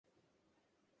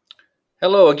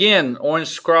Hello again,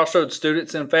 Orange Crossroads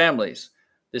students and families.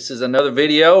 This is another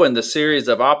video in the series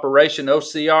of Operation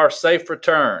OCR Safe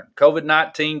Return,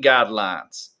 COVID-19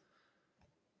 Guidelines.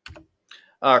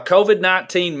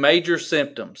 COVID-19 major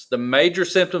symptoms. The major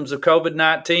symptoms of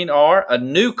COVID-19 are a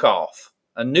new cough,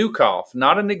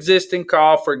 not an existing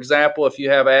cough. For example, if you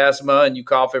have asthma and you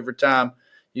cough every time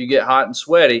you get hot and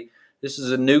sweaty, this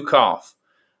is a new cough.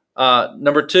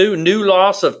 Number two, new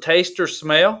loss of taste or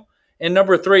smell. And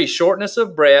number three, shortness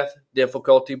of breath,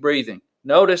 difficulty breathing.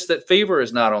 Notice that fever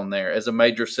is not on there as a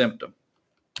major symptom.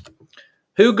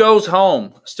 Who goes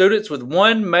home? Students with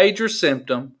one major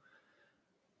symptom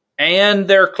and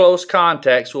their close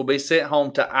contacts will be sent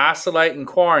home to isolate and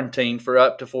quarantine for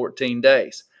up to 14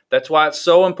 days. That's why it's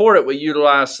so important we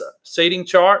utilize seating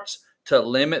charts to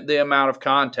limit the amount of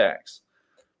contacts.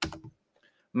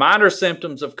 Minor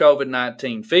symptoms of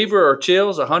COVID-19, fever or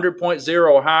chills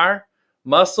 100.0 or higher,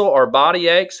 muscle or body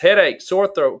aches, headache,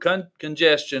 sore throat,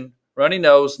 congestion, runny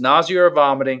nose, nausea or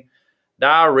vomiting,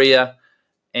 diarrhea,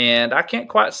 and I can't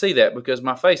quite see that because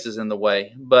my face is in the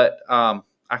way, but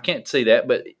I can't see that,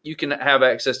 but you can have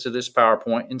access to this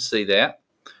PowerPoint and see that.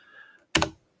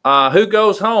 Who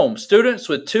goes home? Students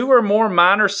with two or more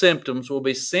minor symptoms will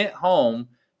be sent home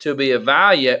to be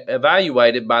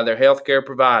evaluated by their healthcare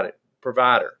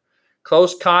provider.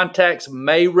 Close contacts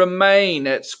may remain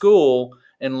at school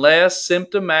unless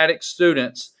symptomatic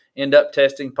students end up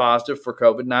testing positive for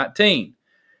COVID-19.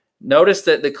 Notice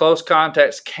that the close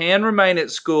contacts can remain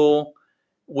at school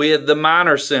with the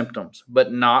minor symptoms,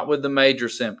 but not with the major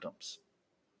symptoms.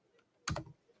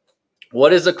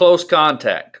 What is a close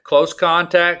contact? Close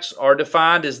contacts are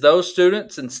defined as those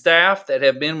students and staff that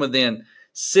have been within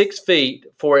 6 feet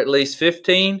for at least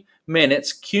 15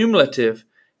 minutes cumulative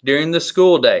during the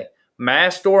school day,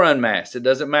 masked or unmasked, it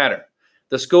doesn't matter.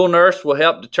 The school nurse will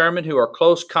help determine who are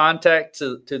close contacts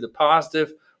to the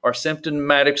positive or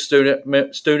symptomatic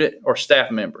student or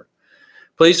staff member.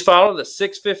 Please follow the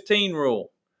 6:15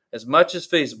 rule as much as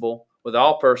feasible with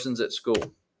all persons at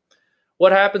school.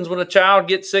 What happens when a child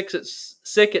gets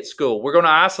sick at school? We're going to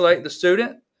isolate the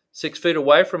student 6 feet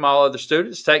away from all other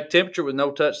students, take temperature with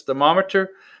no touch thermometer,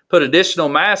 put additional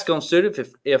mask on student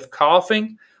if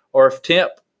coughing or if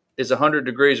temp is 100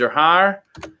 degrees or higher.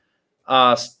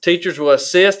 Teachers will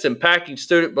assist in packing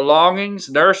student belongings.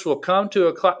 Nurse will come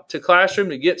to classroom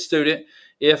to get student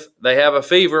if they have a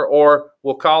fever, or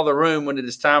will call the room when it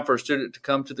is time for a student to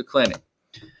come to the clinic.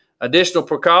 Additional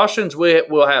precautions: we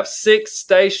will have 6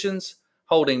 stations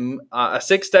holding a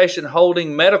 6-station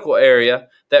holding medical area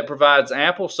that provides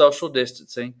ample social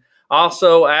distancing.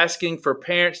 Also, asking for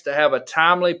parents to have a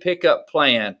timely pickup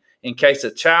plan in case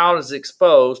a child is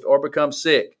exposed or becomes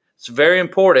sick. It's very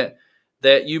important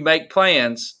that you make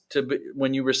plans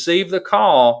when you receive the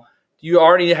call, you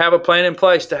already have a plan in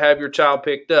place to have your child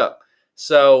picked up.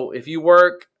 So if you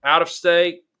work out of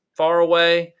state, far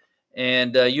away,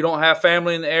 and you don't have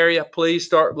family in the area, please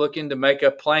start looking to make a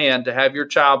plan to have your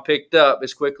child picked up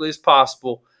as quickly as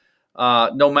possible,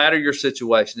 no matter your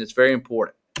situation. It's very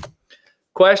important.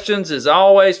 Questions, as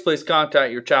always, please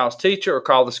contact your child's teacher or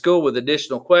call the school with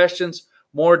additional questions.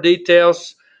 More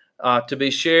details to be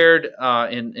shared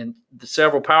in the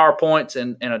several PowerPoints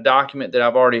and a document that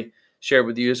I've already shared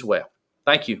with you as well.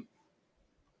 Thank you.